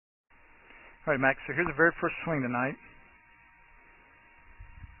Alright, Max, so here's the very first swing tonight.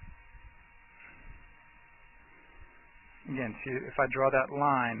 Again, see, if I draw that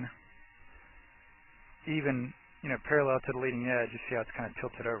line even, parallel to the leading edge, you see how it's kind of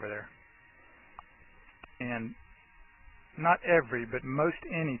tilted over there. And not every, but most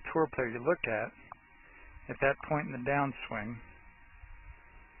any tour player you look at that point in the downswing,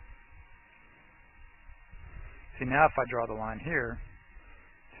 see, now if I draw the line here,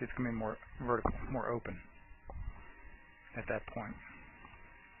 see, it's going to be more vertical, more open at that point.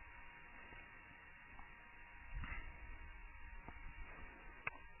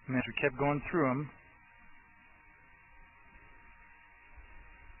 And as we kept going through them,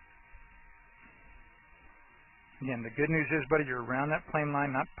 again, the good news is, buddy, you're around that plane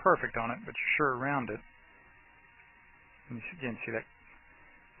line, not perfect on it, but you're sure around it. And you again see that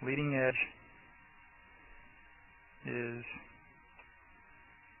leading edge is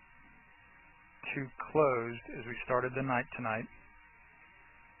too closed as we started the night tonight.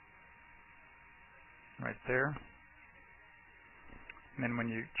 Right there. And then when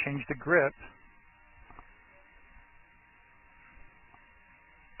you change the grip,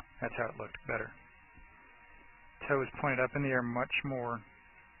 that's how it looked better. Toe is pointed up in the air much more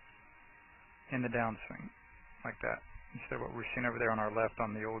in the downswing, like that, instead of what we're seeing over there on our left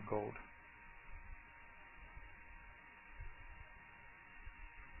on the old gold.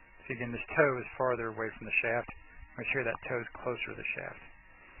 See, again, this toe is farther away from the shaft. Right here, that toe is closer to the shaft.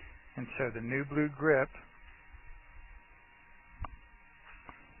 And so the new blue grip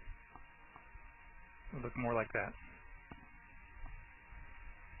will look more like that.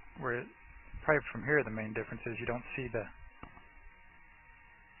 Where probably from here the main difference is you don't see that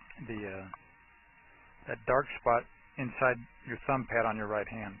dark spot inside your thumb pad on your right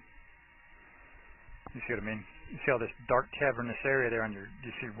hand. You see what I mean? You see all this dark cavernous area there on you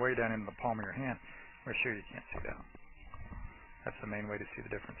see way down into the palm of your hand. Whereas here you can't see that. That's the main way to see the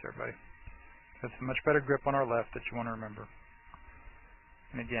difference there, buddy. That's a much better grip on our left that you want to remember.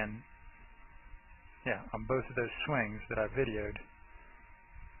 And again, yeah, on both of those swings that I videoed,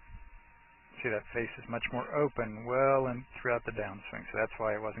 see that face is much more open well and throughout the downswing. So that's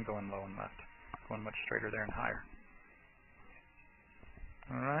why it wasn't going low and left. Going much straighter there and higher.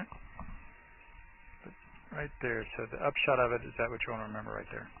 Alright? Right there. So the upshot of it is that what you want to remember right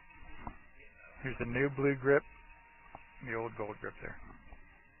there. Here's the new blue grip, the old gold grip there.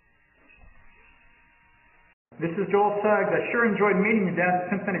 This is Joel Suggs. I sure enjoyed meeting you down at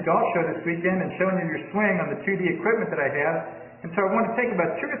the Cincinnati Golf Show this weekend and showing you your swing on the 2D equipment that I have. And so I want to take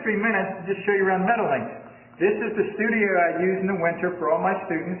about 2 to 3 minutes to just show you around Meadowlinks. This is the studio I use in the winter for all my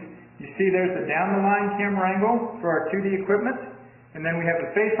students. You see there's the down-the-line camera angle for our 2D equipment. And then we have the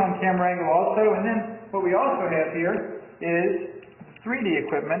face-on camera angle also. And then what we also have here is 3D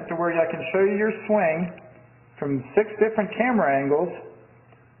equipment to where I can show you your swing from 6 different camera angles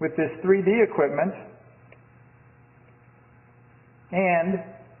with this 3D equipment. And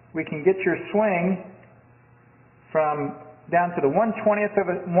we can get your swing from down to the 1/120th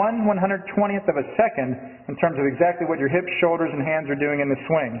of a second in terms of exactly what your hips, shoulders, and hands are doing in the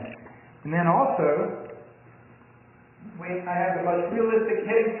swing. And then also, I have the most realistic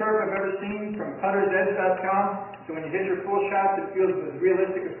hitting curve I've ever seen from puttersedge.com. So when you hit your full shots, it feels as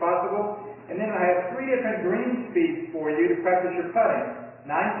realistic as possible. And then I have 3 different green speeds for you to practice your putting.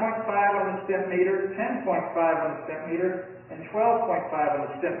 9.5 on the step meter, 10.5 on the step meter, and 12.5 on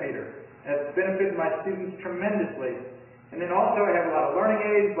the step meter. That's benefited my students tremendously. And then also I have a lot of learning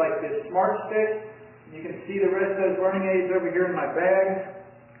aids like this Smart Stick. You can see the rest of those learning aids over here in my bag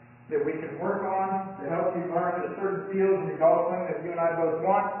that we can work on to help you learn the certain fields in your golf swing that you and I both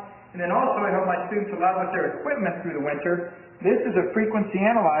want. And then also I help my students a lot with their equipment through the winter. This is a frequency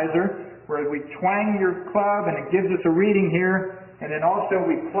analyzer where we twang your club and it gives us a reading here. And then also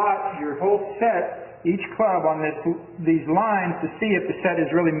we plot your whole set, each club on these lines to see if the set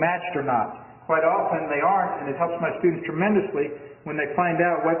is really matched or not. Quite often they aren't, and it helps my students tremendously when they find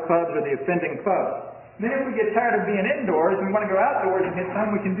out what clubs are the offending clubs. And then if we get tired of being indoors and we want to go outdoors and hit some,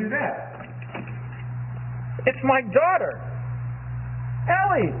 we can do that. It's my daughter.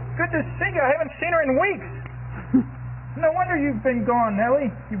 Ellie, good to see you. I haven't seen her in weeks. No wonder you've been gone, Ellie.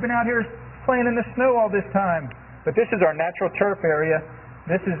 You've been out here playing in the snow all this time. But this is our natural turf area.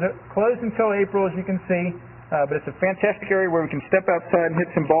 This is closed until April, as you can see. But it's a fantastic area where we can step outside and hit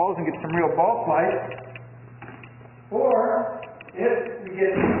some balls and get some real ball flight. Or, if we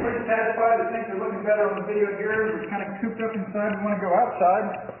get pretty satisfied that things are looking better on the video here, we're kind of cooped up inside and want to go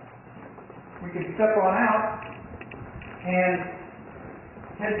outside, we can step on out and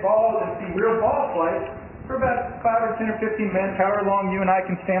hit balls and see real ball flight for about 5 or 10 or 15 minutes, however long you and I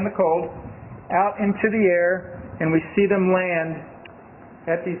can stand the cold. out into the air, and we see them land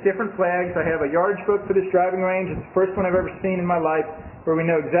at these different flags. I have a yardage book for this driving range. It's the first one I've ever seen in my life, where we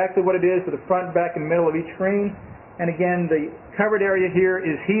know exactly what it is with the front, back, and middle of each green. And again, the covered area here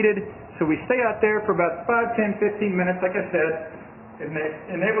is heated, so we stay out there for about 5, 10, 15 minutes, like I said. It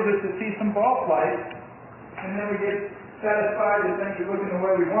enables us to see some ball flight, and then we get satisfied that things are looking the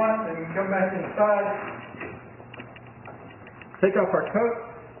way we want, and we can come back inside, take off our coat,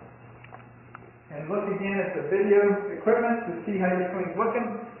 and look again at the video equipment to see how your swing's looking,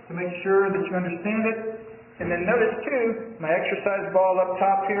 to make sure that you understand it. And then notice too, my exercise ball up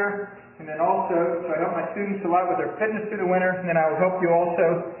top here, and then also, so I help my students a lot with their fitness through the winter, and then I will help you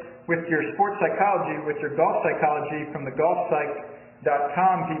also with your sports psychology, with your golf psychology from the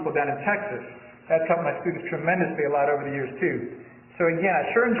golfpsych.com people down in Texas. That's helped my students tremendously a lot over the years too. So again, I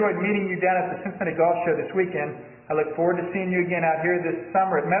sure enjoyed meeting you down at the Cincinnati Golf Show this weekend. I look forward to seeing you again out here this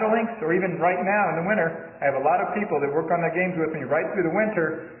summer at Meadowlinks, or even right now in the winter. I have a lot of people that work on their games with me right through the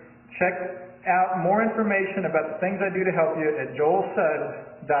winter. Check out more information about the things I do to help you at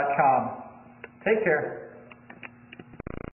joelsuggs.com. Take care.